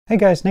Hey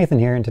guys, Nathan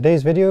here. In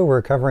today's video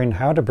we're covering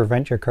how to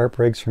prevent your carp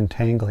rigs from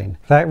tangling.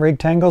 If that rig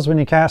tangles when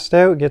you cast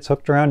out, gets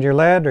hooked around your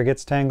lead, or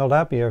gets tangled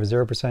up, you have a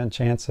 0%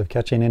 chance of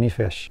catching any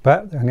fish.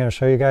 But I'm going to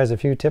show you guys a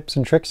few tips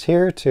and tricks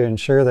here to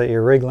ensure that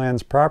your rig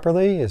lands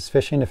properly, is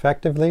fishing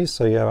effectively,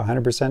 so you have a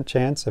 100%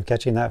 chance of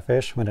catching that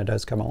fish when it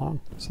does come along.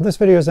 So this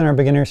video is in our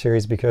beginner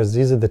series because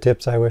these are the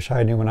tips I wish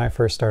I knew when I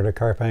first started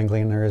carp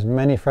angling. There's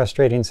many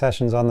frustrating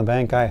sessions on the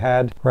bank I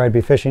had where I'd be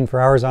fishing for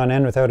hours on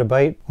end without a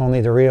bite,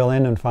 only to reel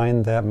in and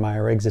find that my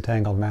rig's a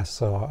tangled mess.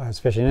 So I was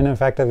fishing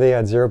ineffectively, I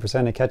had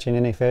 0% of catching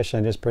any fish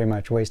and just pretty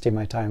much wasting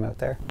my time out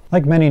there.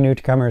 Like many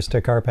newcomers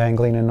to carp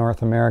angling in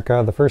North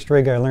America, the first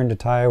rig I learned to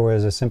tie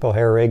was a simple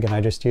hair rig, and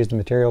I just used the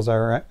materials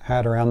I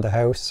had around the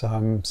house,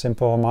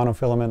 simple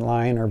monofilament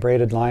line or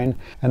braided line,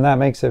 and that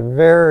makes it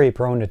very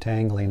prone to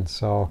tangling.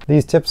 So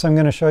these tips I'm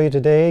going to show you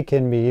today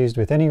can be used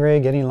with any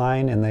rig, any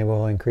line, and they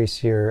will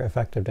increase your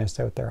effectiveness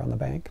out there on the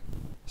bank.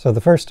 So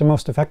the first and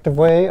most effective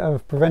way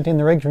of preventing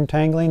the rig from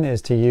tangling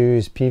is to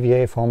use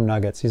PVA foam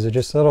nuggets. These are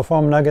just little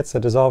foam nuggets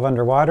that dissolve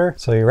underwater.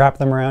 So you wrap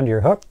them around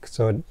your hook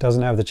so it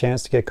doesn't have the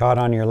chance to get caught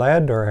on your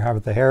lead or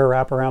have the hair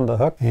wrap around the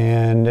hook.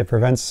 And it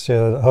prevents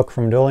the hook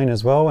from dueling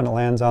as well when it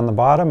lands on the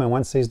bottom. And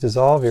once these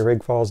dissolve, your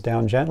rig falls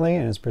down gently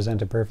and is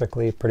presented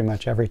perfectly pretty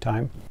much every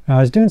time. Now,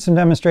 I was doing some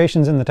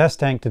demonstrations in the test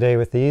tank today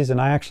with these,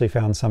 and I actually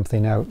found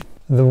something out.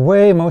 The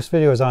way most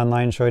videos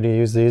online show you to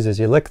use these is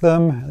you lick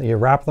them, you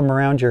wrap them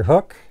around your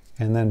hook,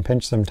 and then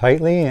pinch them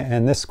tightly,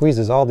 and this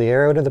squeezes all the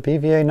air out of the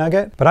PVA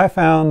nugget. But I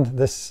found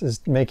this is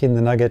making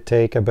the nugget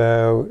take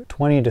about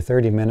 20 to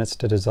 30 minutes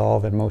to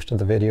dissolve in most of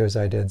the videos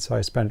I did. So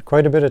I spent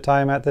quite a bit of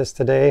time at this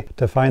today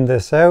to find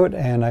this out,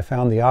 and I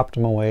found the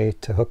optimal way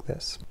to hook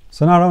this.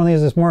 So not only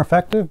is this more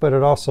effective, but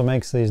it also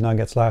makes these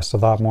nuggets last a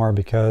lot more,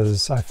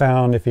 because I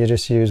found if you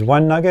just use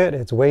one nugget,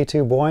 it's way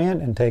too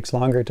buoyant and takes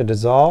longer to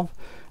dissolve,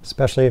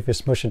 especially if you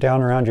smush it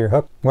down around your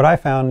hook. What I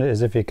found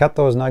is if you cut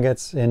those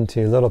nuggets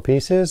into little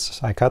pieces,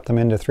 I cut them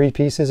into 3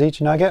 pieces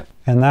each nugget,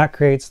 and that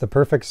creates the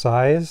perfect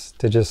size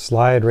to just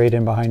slide right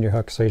in behind your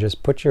hook. So you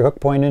just put your hook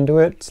point into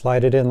it,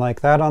 slide it in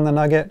like that on the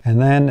nugget, and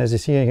then as you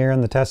see here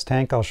in the test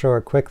tank, I'll show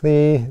it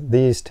quickly,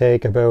 these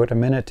take about 1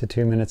 minute to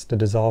 2 minutes to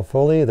dissolve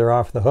fully. They're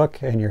off the hook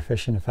and you're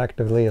fishing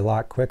effectively a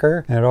lot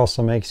quicker, and it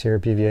also makes your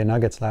PVA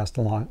nuggets last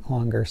a lot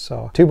longer.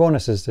 So 2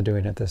 bonuses to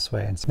doing it this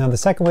way. Now the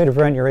second way to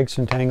prevent your rigs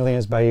from tangling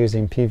is by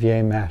using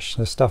PVA mesh.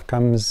 This stuff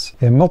comes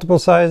in multiple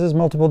sizes,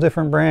 multiple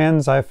different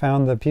brands. I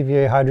found the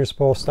PVA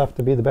Hydrospool stuff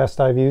to be the best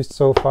I've used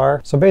so far.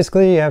 So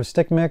basically you have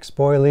stick mix,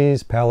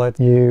 boilies, pellets,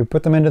 you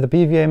put them into the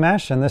PVA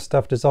mesh, and this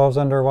stuff dissolves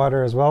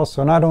underwater as well.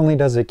 So not only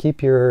does it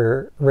keep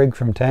your rig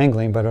from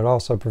tangling, but it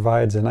also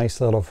provides a nice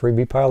little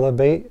freebie pile of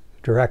bait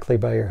directly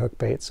by your hook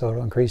bait, so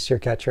it'll increase your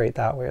catch rate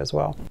that way as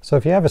well. So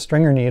if you have a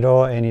stringer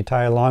needle and you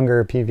tie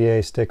longer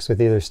PVA sticks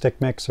with either stick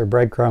mix or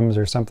breadcrumbs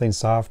or something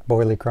soft,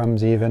 boilie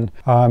crumbs even,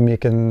 you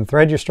can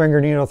thread your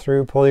stringer needle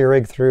through, pull your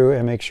rig through,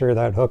 and make sure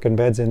that hook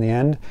embeds in the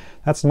end.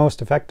 That's the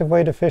most effective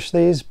way to fish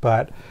these,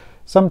 but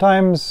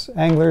sometimes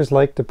anglers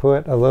like to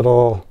put a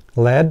little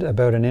lead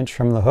about 1 inch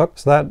from the hook,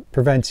 so that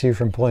prevents you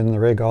from pulling the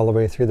rig all the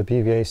way through the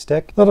PVA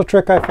stick. Little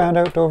trick I found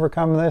out to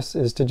overcome this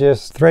is to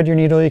just thread your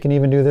needle. You can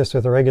even do this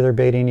with a regular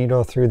baiting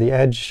needle through the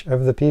edge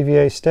of the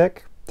PVA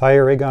stick, tie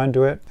your rig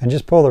onto it, and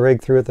just pull the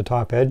rig through at the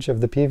top edge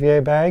of the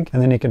PVA bag,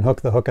 and then you can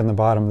hook the hook in the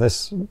bottom.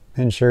 This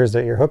ensures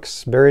that your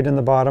hook's buried in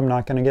the bottom,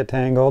 not going to get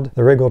tangled.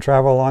 The rig will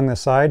travel along the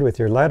side with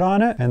your lead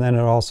on it, and then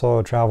it'll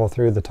also travel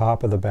through the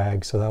top of the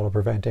bag, so that'll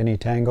prevent any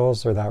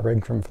tangles or that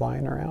rig from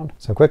flying around.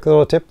 So quick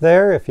little tip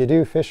there, if you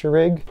do fish a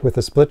rig with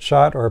a split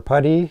shot or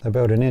putty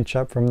about 1 inch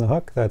up from the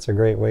hook, that's a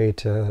great way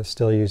to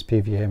still use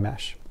PVA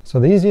mesh. So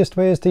the easiest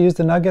way is to use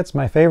the nuggets.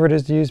 My favorite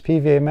is to use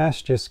PVA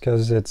mesh just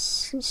because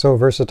it's so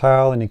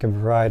versatile and you can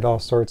provide all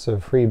sorts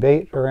of free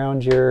bait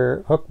around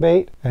your hook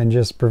bait and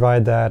just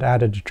provide that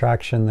added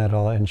attraction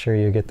that'll ensure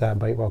you get that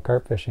bite while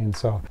carp fishing.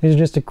 So these are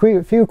just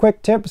a few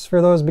quick tips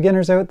for those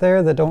beginners out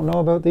there that don't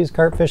know about these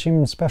carp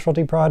fishing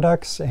specialty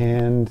products,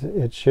 and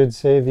it should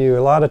save you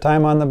a lot of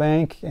time on the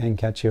bank and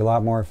catch you a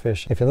lot more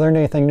fish. If you learned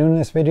anything new in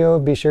this video,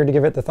 be sure to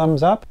give it the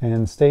thumbs up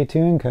and stay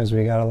tuned because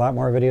we got a lot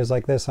more videos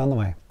like this on the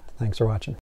way. Thanks for watching.